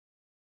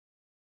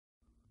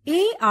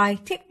AI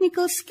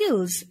technical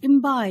skills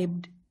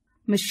imbibed.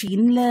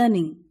 Machine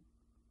learning.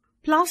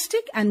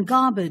 Plastic and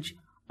garbage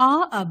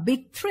are a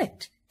big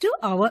threat to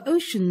our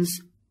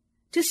oceans.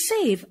 To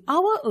save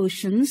our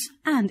oceans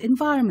and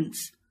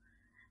environments,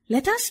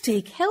 let us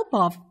take help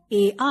of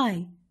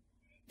AI.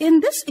 In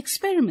this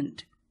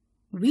experiment,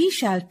 we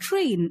shall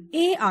train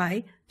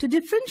AI to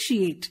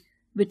differentiate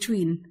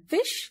between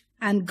fish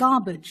and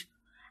garbage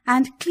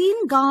and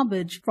clean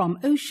garbage from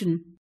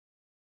ocean.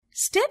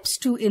 Steps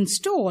to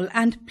install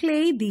and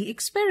play the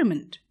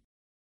experiment.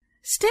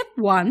 Step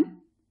 1.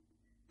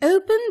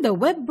 Open the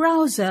web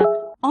browser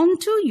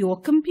onto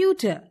your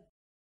computer.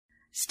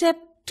 Step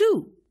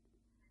 2.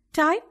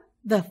 Type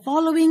the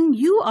following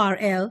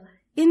URL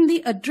in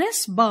the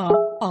address bar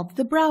of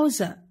the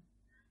browser: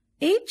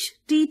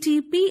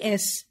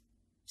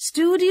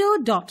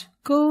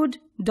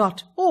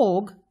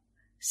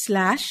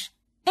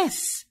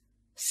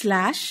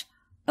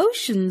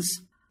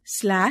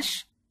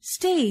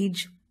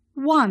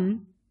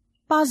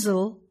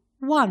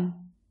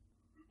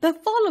 The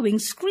following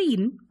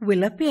screen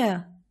will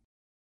appear.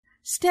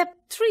 Step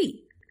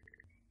 3.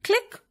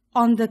 Click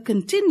on the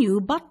Continue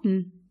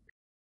button.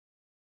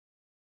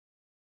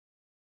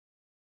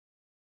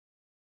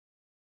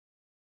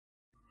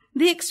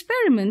 The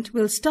experiment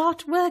will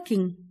start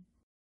working.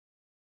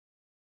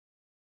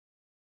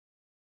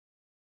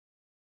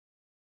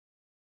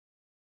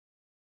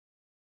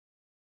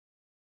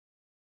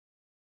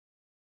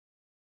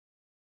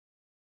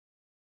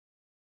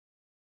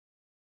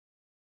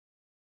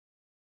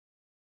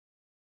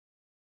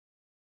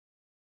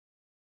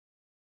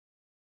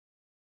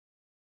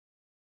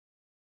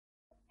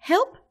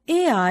 Help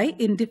AI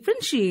in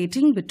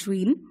differentiating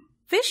between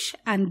fish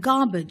and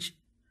garbage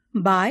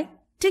by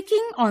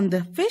ticking on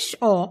the fish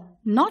or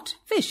not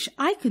fish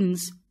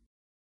icons.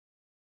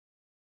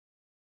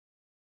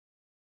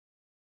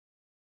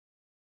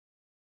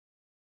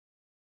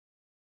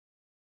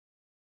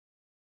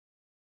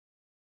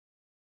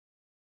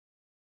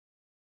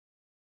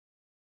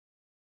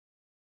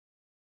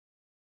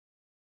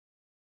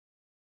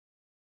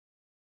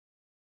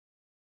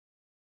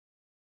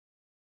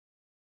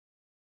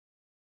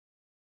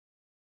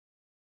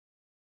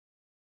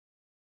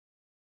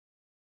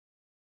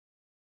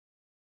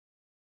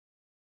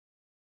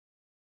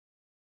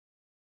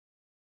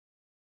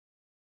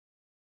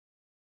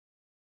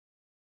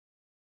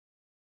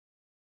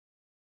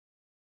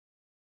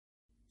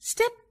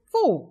 Step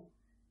 4.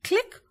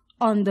 Click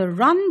on the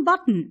Run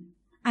button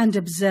and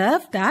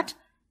observe that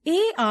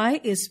AI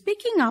is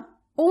picking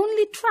up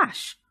only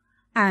trash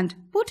and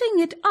putting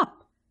it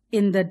up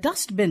in the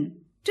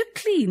dustbin to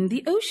clean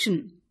the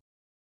ocean.